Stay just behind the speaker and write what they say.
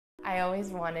I always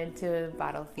wanted to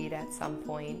bottle feed at some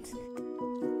point. You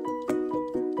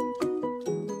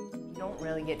don't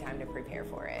really get time to prepare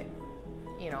for it.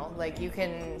 You know, like you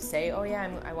can say, oh yeah,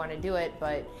 I want to do it,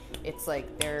 but it's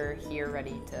like they're here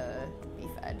ready to be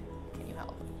fed. Can you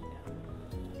help?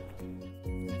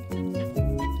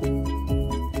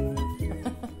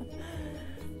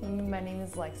 My name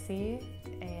is Lexi,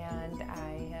 and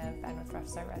I have been with Rough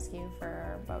Start Rescue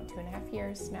for about 2.5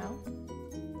 years now.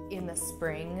 In the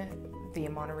spring, the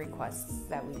amount of requests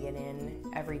that we get in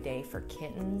every day for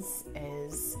kittens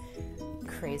is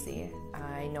crazy.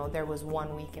 I know there was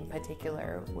one week in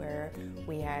particular where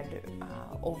we had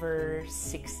over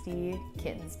 60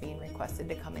 kittens being requested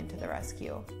to come into the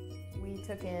rescue. We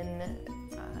took in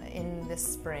this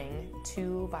spring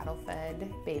 2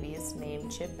 bottle-fed babies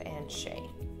named Chip and Shay.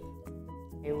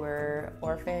 They were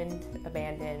orphaned,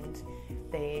 abandoned.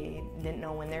 They didn't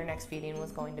know when their next feeding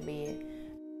was going to be.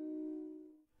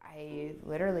 I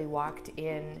literally walked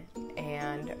in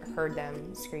and heard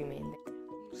them screaming.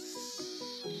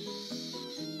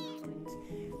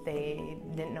 They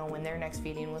didn't know when their next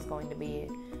feeding was going to be.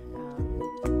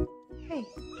 Hey.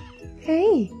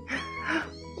 Hey.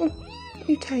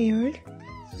 You tired?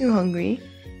 You hungry?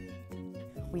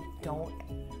 We don't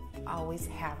always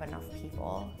have enough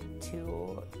people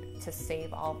to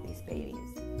save all of these babies.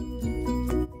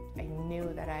 I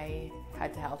knew that I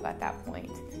had to help at that point.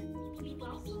 We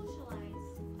well socialize.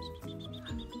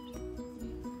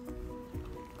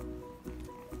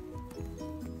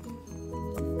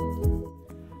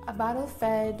 A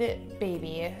bottle-fed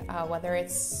baby, whether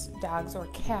it's dogs or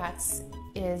cats,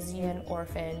 is an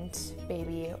orphaned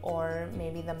baby, or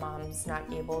maybe the mom's not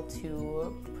able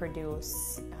to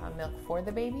produce milk for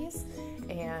the babies,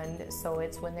 and so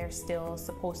it's when they're still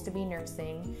supposed to be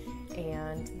nursing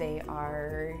and they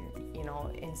are, you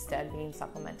know, instead being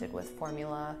supplemented with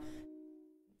formula.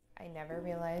 I never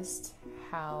realized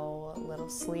how little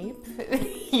sleep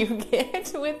you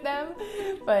get with them,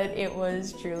 but it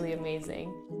was truly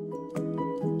amazing.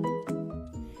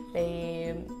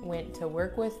 They went to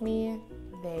work with me.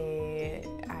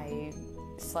 I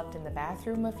slept in the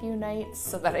bathroom a few nights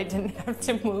so that I didn't have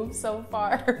to move so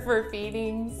far for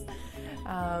feedings.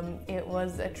 It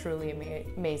was a truly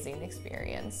amazing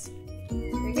experience.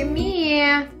 Look at me.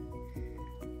 I'm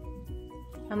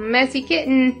a messy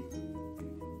kitten.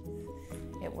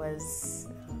 It was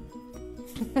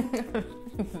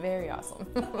very awesome.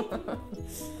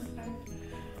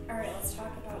 Alright, let's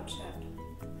talk about Chip.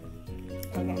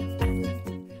 Okay.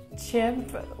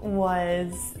 Chip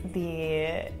was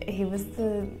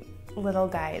the little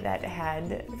guy that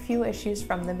had a few issues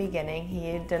from the beginning.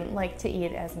 He didn't like to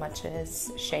eat as much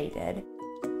as Shay did.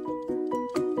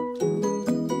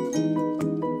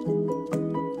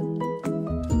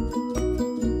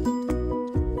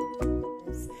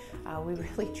 We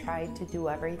really tried to do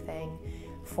everything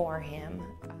for him.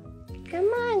 Come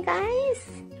on, guys.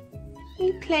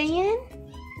 You playing?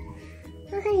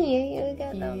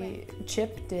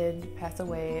 Chip did pass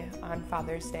away on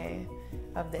Father's Day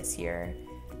of this year.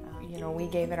 You know, we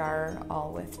gave it our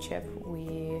all with Chip.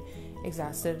 We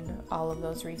exhausted all of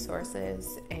those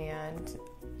resources, and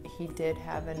he did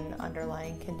have an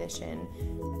underlying condition.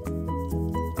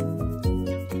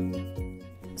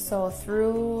 So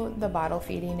through the bottle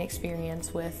feeding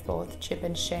experience with both Chip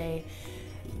and Shay,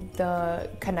 the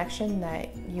connection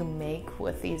that you make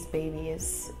with these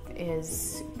babies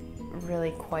is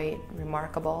really quite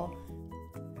remarkable.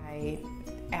 I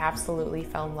absolutely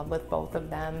fell in love with both of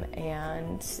them,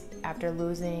 and after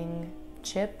losing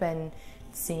Chip and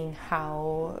seeing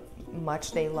how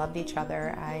much they loved each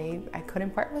other, I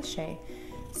couldn't part with Shay.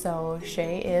 So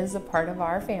Shay is a part of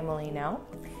our family now.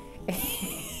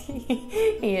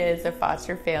 He is a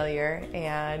foster failure,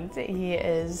 and he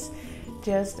is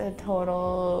just a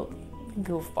total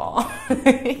goofball.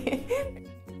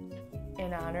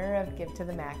 In honor of Give to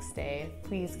the Max Day,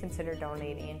 please consider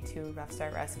donating to Rough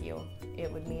Start Rescue.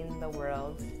 It would mean the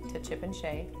world to Chip and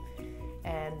Shay,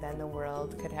 and then the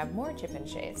world could have more Chip and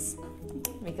Shays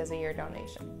because of your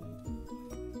donation.